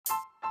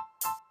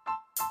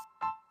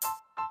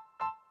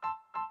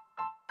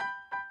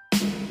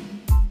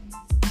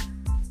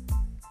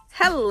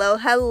Hello,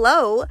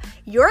 hello.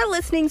 You're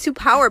listening to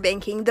Power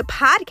Banking, the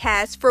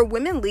podcast for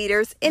women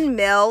leaders in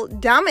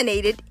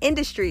male-dominated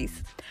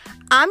industries.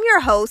 I'm your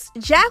host,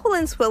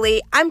 Jacqueline Swilley.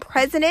 I'm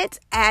president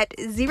at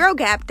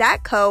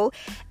ZeroGap.co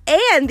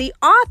and the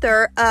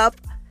author of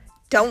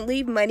Don't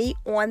Leave Money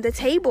on the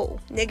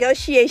Table,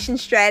 Negotiation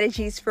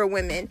Strategies for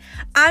Women.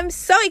 I'm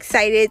so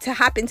excited to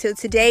hop into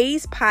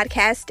today's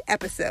podcast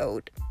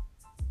episode.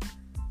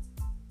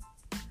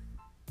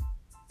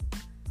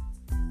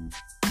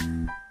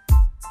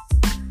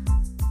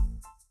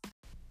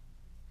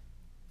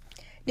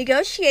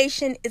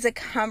 Negotiation is a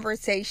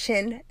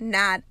conversation,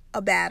 not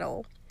a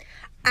battle.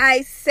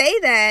 I say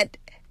that,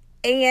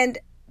 and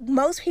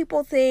most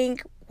people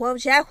think, well,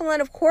 Jacqueline,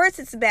 of course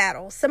it's a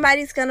battle.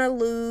 Somebody's going to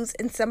lose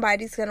and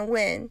somebody's going to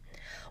win.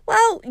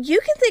 Well,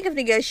 you can think of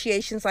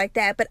negotiations like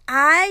that, but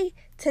I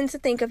tend to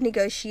think of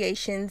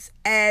negotiations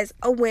as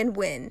a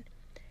win-win.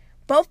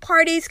 Both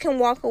parties can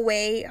walk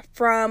away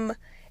from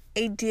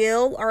a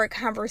deal or a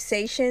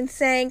conversation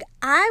saying,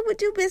 I would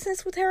do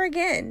business with her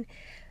again.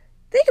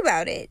 Think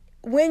about it.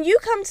 When you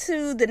come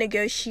to the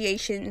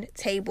negotiation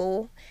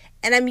table,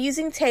 and I'm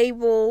using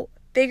table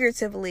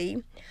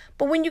figuratively,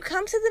 but when you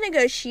come to the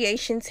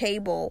negotiation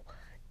table,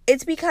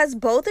 it's because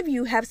both of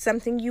you have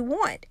something you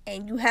want,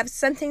 and you have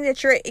something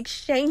that you're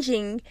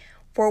exchanging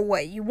for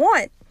what you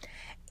want.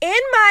 In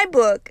my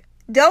book,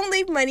 Don't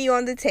Leave Money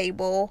on the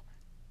Table,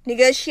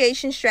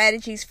 Negotiation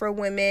Strategies for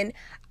Women,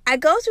 I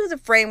go through the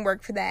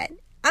framework for that.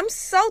 I'm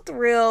so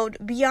thrilled,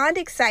 beyond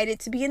excited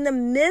to be in the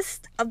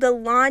midst of the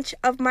launch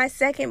of my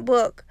second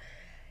book.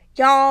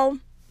 Y'all,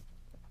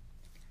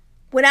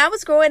 when I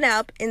was growing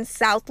up in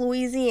South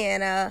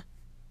Louisiana,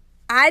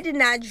 I did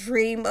not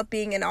dream of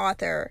being an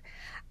author.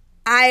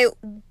 I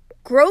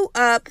grew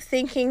up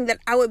thinking that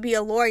I would be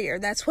a lawyer.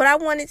 That's what I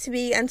wanted to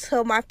be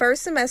until my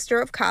first semester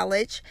of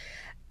college.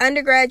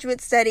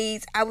 Undergraduate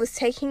studies, I was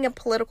taking a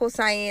political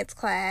science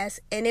class,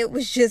 and it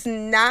was just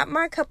not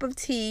my cup of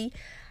tea.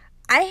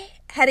 I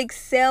had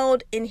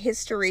excelled in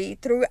history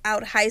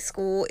throughout high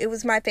school. It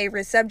was my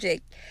favorite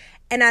subject.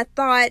 And I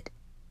thought,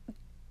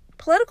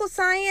 political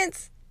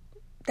science,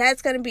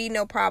 that's going to be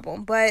no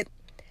problem. But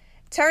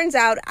turns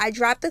out I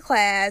dropped the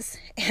class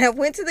and I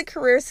went to the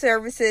career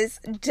services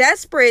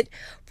desperate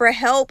for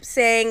help,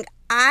 saying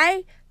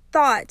I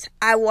thought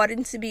I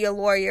wanted to be a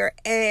lawyer.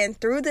 And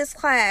through this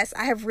class,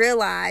 I have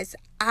realized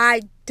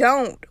I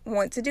don't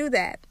want to do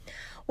that.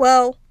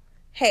 Well,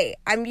 hey,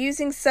 I'm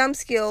using some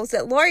skills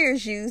that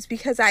lawyers use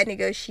because I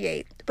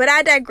negotiate. But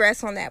I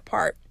digress on that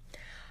part.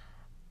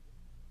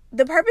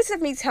 The purpose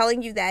of me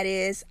telling you that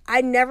is, I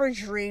never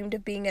dreamed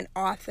of being an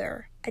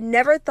author. I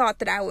never thought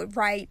that I would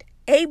write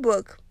a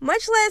book,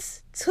 much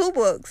less 2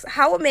 books.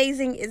 How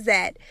amazing is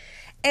that?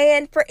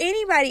 And for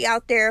anybody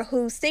out there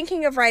who's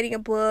thinking of writing a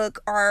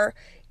book, or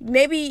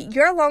maybe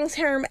your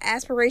long-term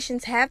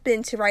aspirations have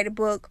been to write a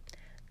book,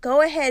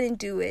 go ahead and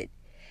do it.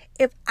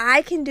 If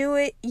I can do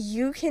it,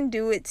 you can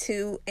do it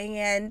too.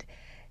 And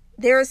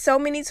there are so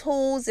many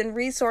tools and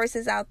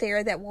resources out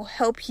there that will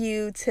help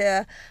you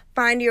to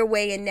find your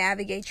way and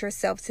navigate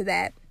yourself to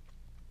that.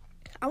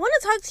 I want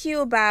to talk to you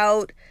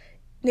about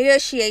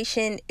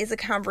negotiation is a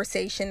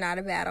conversation, not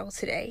a battle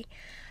today.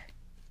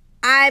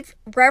 I've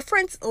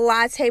referenced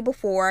Latte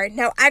before.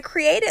 Now, I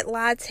created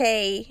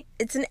Latte.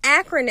 It's an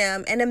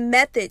acronym and a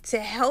method to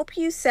help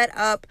you set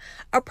up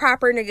a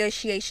proper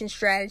negotiation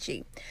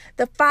strategy.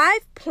 The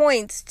 5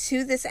 points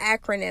to this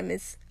acronym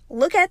is: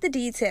 look at the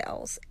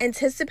details,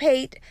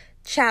 anticipate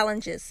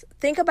challenges,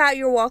 think about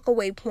your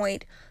walkaway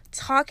point,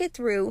 talk it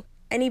through,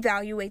 and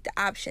evaluate the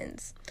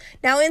options.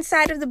 Now,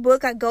 inside of the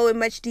book, I go in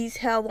much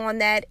detail on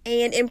that,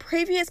 and in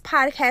previous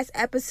podcast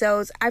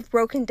episodes, I've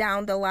broken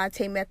down the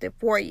Latte method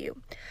for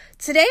you.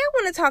 Today, I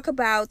want to talk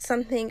about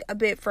something a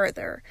bit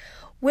further.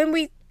 When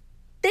we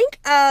think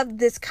of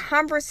this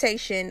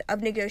conversation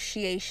of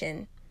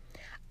negotiation,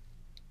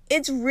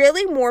 it's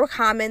really more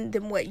common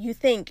than what you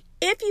think.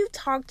 If you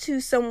talk to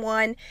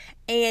someone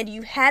and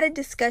you had a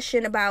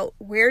discussion about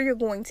where you're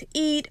going to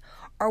eat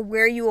or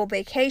where you will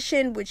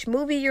vacation, which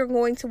movie you're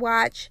going to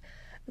watch,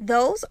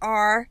 those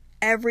are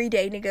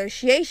everyday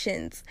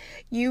negotiations.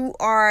 You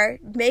are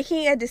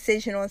making a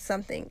decision on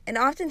something. And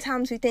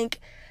oftentimes we think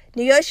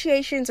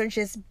negotiations are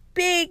just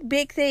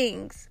big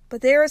things,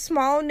 but there are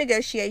small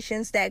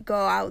negotiations that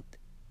go on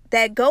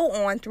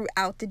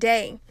throughout the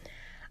day.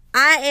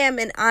 I am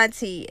an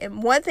auntie,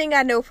 and one thing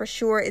I know for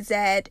sure is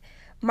that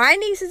my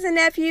nieces and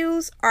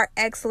nephews are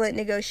excellent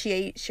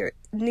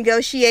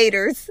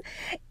negotiators.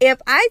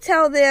 If I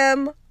tell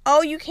them,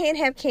 oh, you can't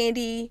have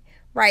candy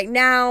right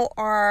now,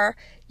 or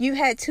you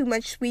had too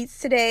much sweets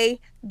today,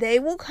 they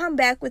will come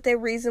back with a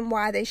reason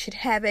why they should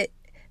have it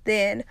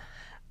then.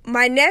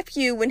 My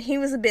nephew, when he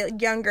was a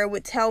bit younger,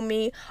 would tell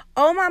me,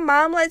 oh, my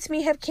mom lets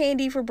me have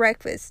candy for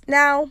breakfast.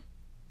 Now,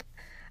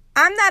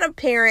 I'm not a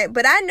parent,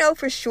 but I know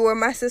for sure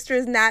my sister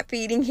is not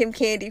feeding him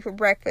candy for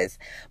breakfast.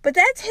 But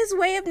that's his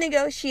way of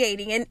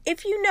negotiating. And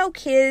if you know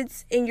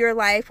kids in your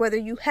life, whether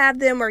you have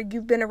them or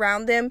you've been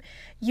around them,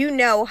 you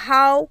know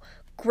how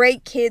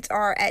great kids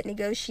are at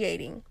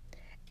negotiating.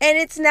 And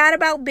it's not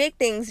about big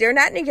things. They're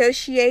not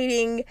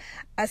negotiating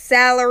a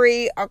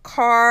salary, a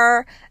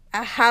car,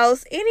 a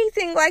house,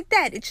 anything like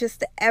that. It's just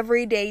the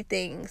everyday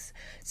things.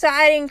 So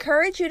I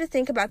encourage you to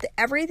think about the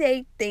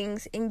everyday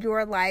things in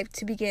your life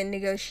to begin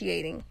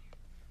negotiating.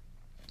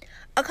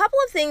 A couple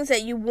of things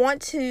that you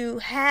want to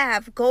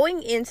have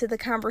going into the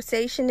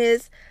conversation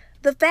is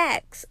the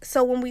facts.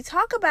 So when we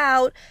talk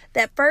about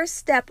that first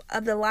step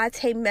of the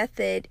latte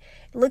method,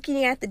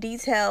 looking at the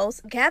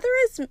details, gather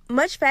as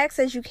much facts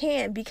as you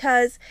can,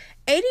 because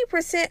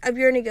 80% of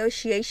your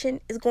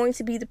negotiation is going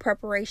to be the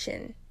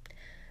preparation.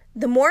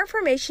 The more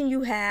information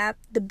you have,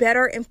 the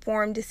better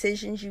informed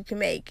decisions you can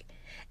make.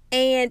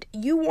 And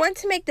you want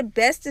to make the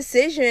best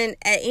decision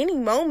at any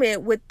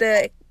moment with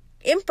the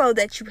info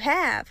that you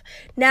have.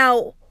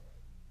 Now,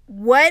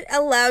 what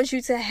allows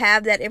you to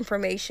have that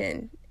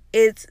information?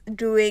 It's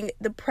doing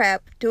the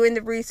prep, doing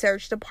the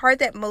research, the part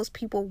that most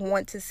people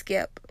want to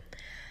skip.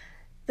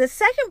 The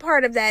second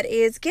part of that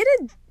is get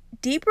a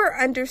deeper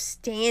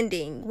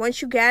understanding,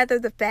 once you gather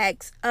the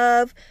facts,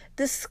 of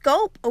the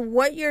scope of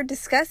what you're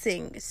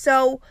discussing.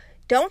 So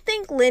don't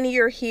think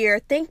linear here,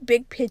 think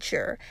big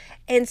picture.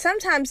 And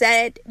sometimes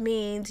that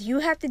means you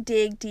have to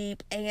dig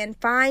deep and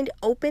find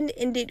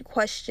open-ended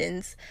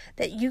questions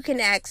that you can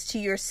ask to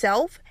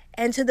yourself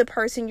and to the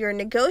person you're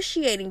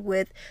negotiating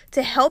with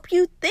to help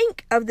you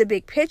think of the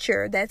big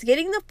picture that's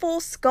getting the full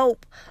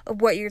scope of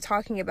what you're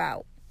talking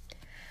about.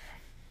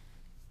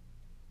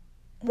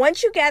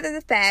 Once you gather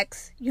the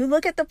facts, you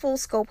look at the full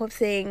scope of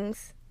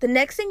things, the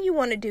next thing you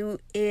want to do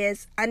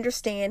is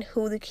understand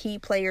who the key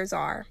players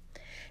are.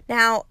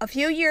 Now, a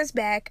few years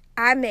back,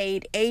 I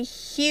made a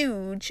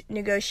huge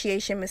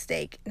negotiation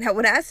mistake. Now,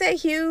 when I say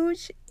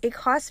huge, it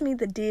cost me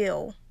the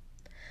deal.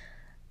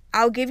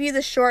 I'll give you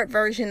the short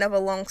version of a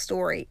long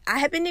story. I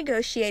had been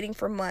negotiating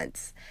for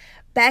months,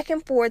 back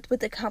and forth with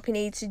the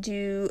company to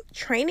do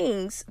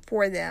trainings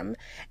for them.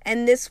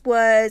 And this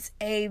was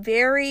a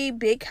very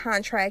big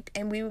contract,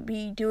 and we would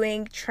be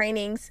doing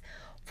trainings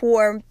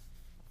for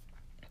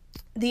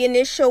the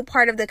initial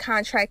part of the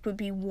contract would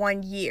be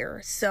 1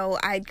 year. So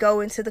I'd go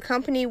into the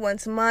company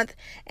once a month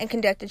and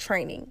conduct a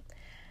training.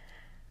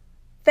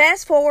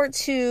 Fast forward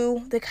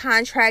to the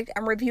contract,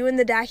 I'm reviewing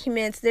the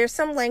documents. There's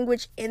some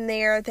language in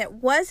there that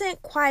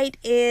wasn't quite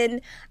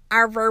in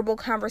our verbal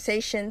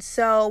conversation.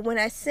 So when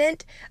I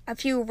sent a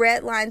few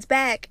red lines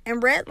back,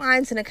 and red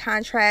lines in a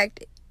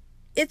contract,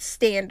 it's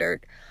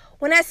standard.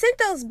 When I sent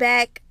those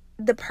back,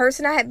 the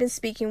person I had been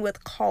speaking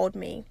with called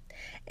me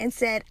and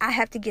said, I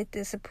have to get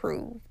this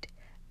approved.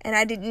 And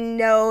I didn't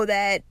know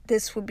that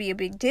this would be a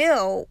big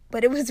deal,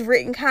 but it was a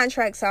written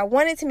contract. So I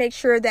wanted to make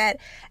sure that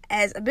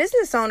as a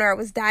business owner, I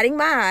was dotting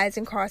my I's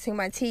and crossing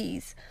my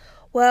T's.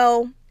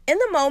 Well, in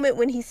the moment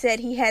when he said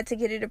he had to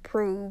get it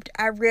approved,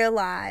 I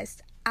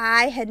realized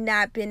I had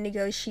not been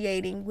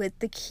negotiating with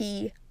the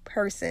key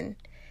person.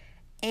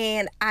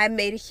 And I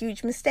made a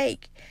huge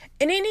mistake.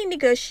 In any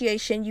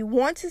negotiation, you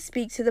want to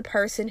speak to the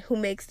person who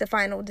makes the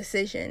final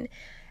decision,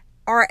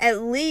 or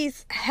at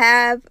least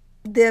have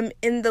them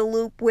in the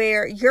loop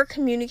where you're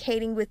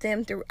communicating with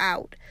them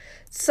throughout,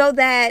 so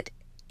that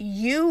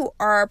you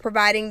are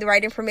providing the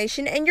right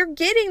information and you're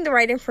getting the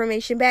right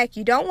information back.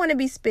 You don't want to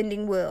be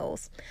spinning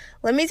wheels.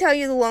 Let me tell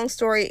you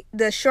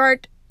the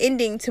short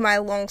ending to my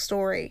long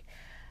story.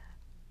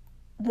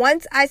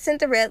 Once I sent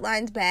the red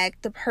lines back,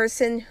 the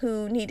person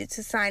who needed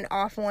to sign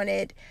off on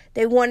it,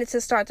 they wanted to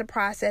start the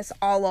process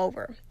all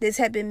over. This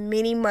had been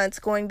many months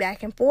going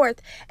back and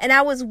forth, and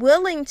I was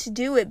willing to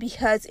do it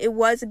because it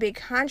was a big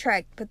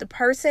contract. But the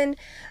person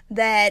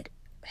that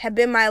had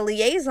been my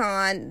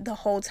liaison the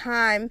whole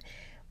time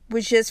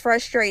was just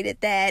frustrated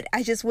that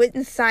I just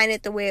wouldn't sign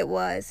it the way it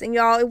was. And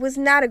y'all, it was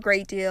not a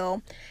great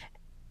deal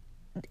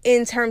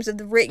in terms of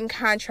the written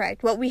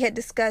contract. What we had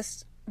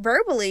discussed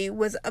verbally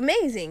was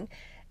amazing.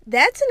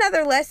 That's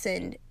another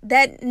lesson,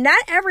 that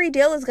not every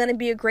deal is going to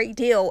be a great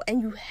deal, and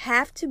you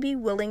have to be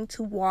willing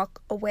to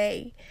walk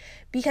away.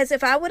 Because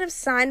if I would have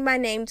signed my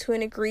name to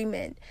an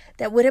agreement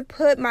that would have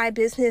put my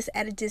business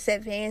at a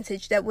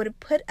disadvantage, that would have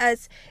put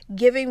us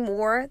giving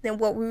more than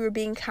what we were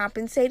being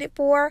compensated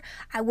for,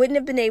 I wouldn't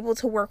have been able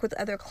to work with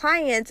other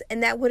clients,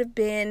 and that would have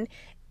been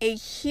a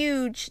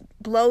huge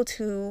blow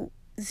to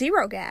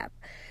Zero Gap.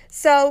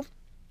 So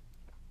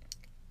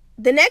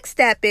the next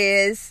step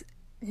is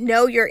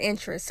know your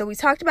interests. So we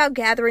talked about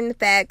gathering the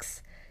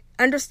facts,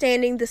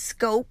 understanding the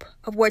scope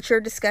of what you're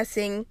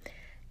discussing,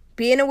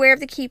 being aware of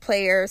the key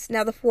players.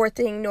 Now the fourth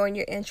thing, knowing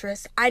your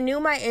interests. I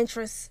knew my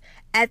interests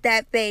at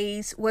that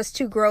phase was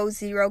to grow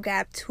Zero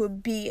Gap to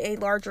be a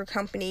larger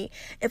company.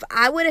 If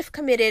I would have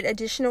committed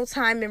additional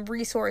time and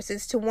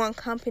resources to one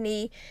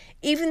company,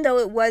 even though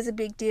it was a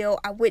big deal,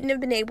 I wouldn't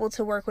have been able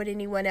to work with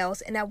anyone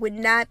else, and I would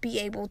not be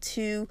able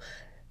to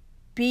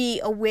be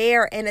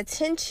aware and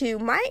attend to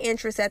my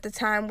interests at the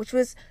time, which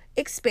was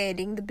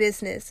expanding the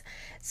business.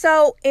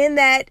 So in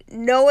that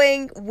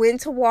knowing when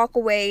to walk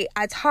away,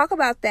 I talk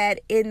about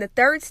that in the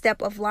third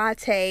step of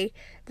Latte,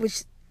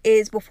 which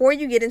is before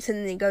you get into the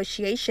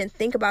negotiation,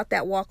 think about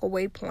that walk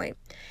away point.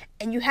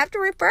 And you have to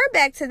refer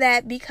back to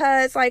that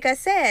because, like I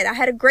said, I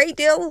had a great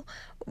deal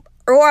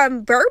or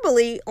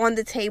verbally on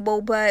the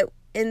table, but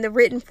in the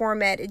written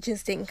format, it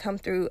just didn't come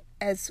through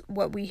as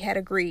what we had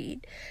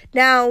agreed.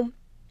 Now,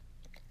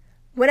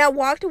 when I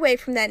walked away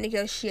from that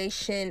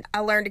negotiation, I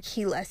learned a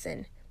key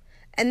lesson.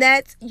 And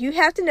that's, you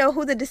have to know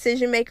who the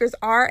decision makers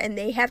are, and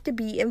they have to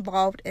be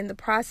involved in the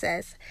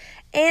process.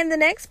 And the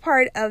next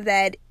part of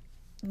that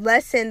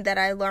lesson that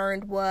I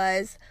learned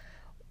was,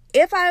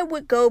 if I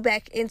would go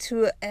back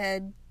into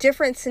a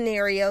different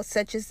scenario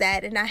such as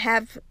that, and I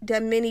have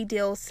done many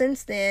deals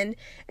since then,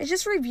 and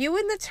just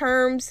reviewing the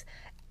terms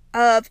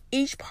of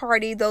each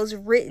party, those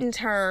written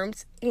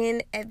terms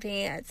in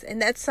advance.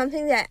 And that's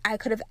something that I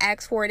could have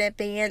asked for in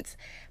advance,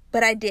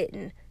 but I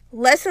didn't.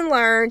 Lesson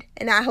learned,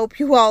 and I hope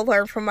you all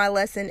learned from my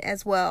lesson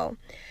as well.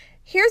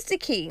 Here's the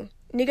key.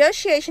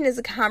 Negotiation is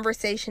a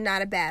conversation,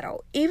 not a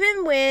battle.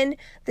 Even when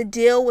the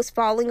deal was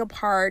falling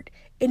apart,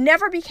 it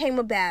never became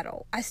a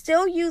battle. I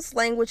still use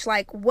language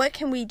like, what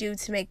can we do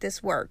to make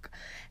this work?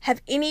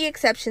 Have any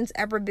exceptions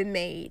ever been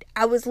made?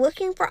 I was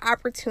looking for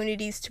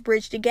opportunities to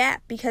bridge the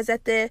gap, because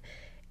at the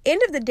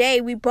end of the day,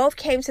 we both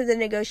came to the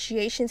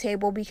negotiation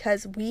table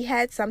because we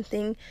had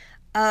something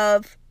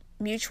of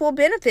mutual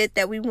benefit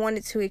that we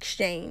wanted to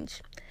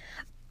exchange.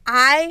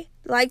 I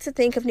like to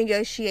think of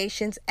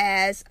negotiations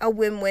as a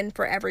win-win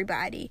for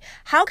everybody.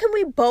 How can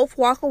we both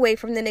walk away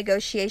from the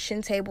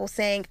negotiation table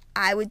saying,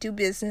 I would do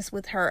business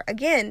with her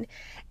again?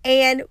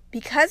 And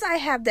because I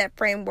have that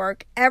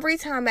framework, every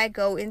time I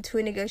go into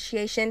a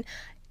negotiation,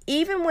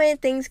 even when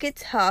things get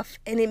tough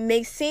and it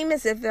may seem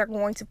as if they're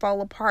going to fall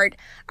apart,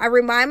 I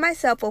remind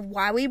myself of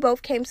why we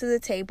both came to the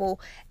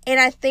table, and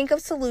I think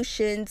of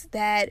solutions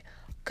that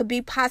could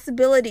be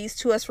possibilities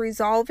to us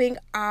resolving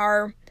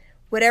our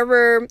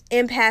whatever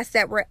impasse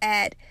that we're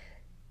at,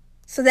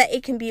 so that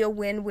it can be a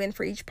win-win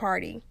for each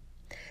party.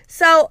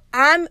 So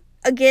I'm,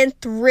 again,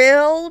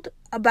 thrilled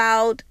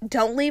about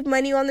Don't Leave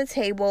Money on the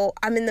Table.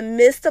 I'm in the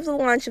midst of the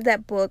launch of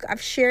that book.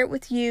 I've shared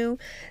with you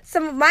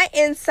some of my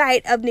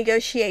insight of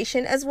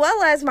negotiation, as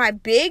well as my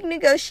big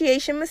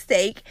negotiation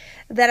mistake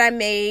that I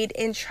made.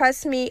 And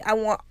trust me, I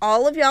want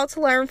all of y'all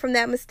to learn from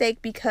that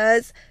mistake,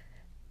 because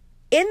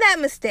in that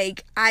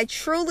mistake, I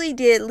truly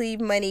did leave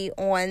money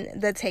on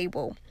the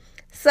table.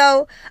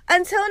 So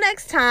until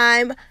next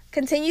time,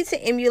 continue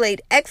to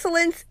emulate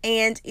excellence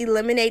and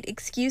eliminate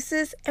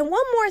excuses. And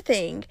one more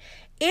thing,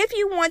 if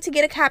you want to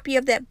get a copy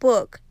of that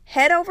book,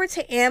 head over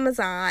to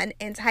Amazon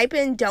and type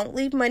in Don't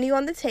Leave Money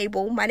on the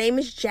Table. My name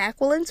is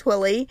Jacqueline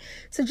Twilley.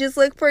 So just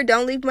look for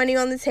Don't Leave Money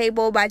on the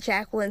Table by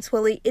Jacqueline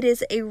Twilley. It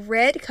is a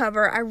red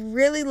cover. I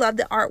really love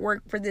the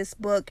artwork for this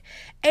book.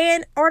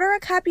 And order a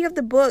copy of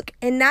the book.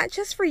 And not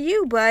just for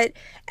you, but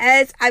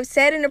as I've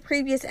said in a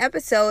previous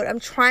episode, I'm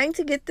trying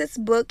to get this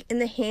book in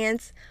the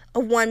hands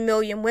of 1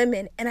 million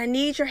women. And I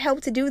need your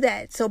help to do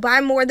that. So buy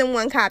more than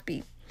one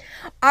copy.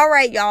 All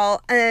right,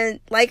 y'all.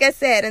 And like I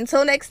said,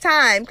 until next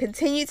time,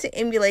 continue to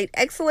emulate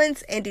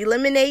excellence and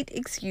eliminate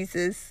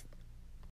excuses.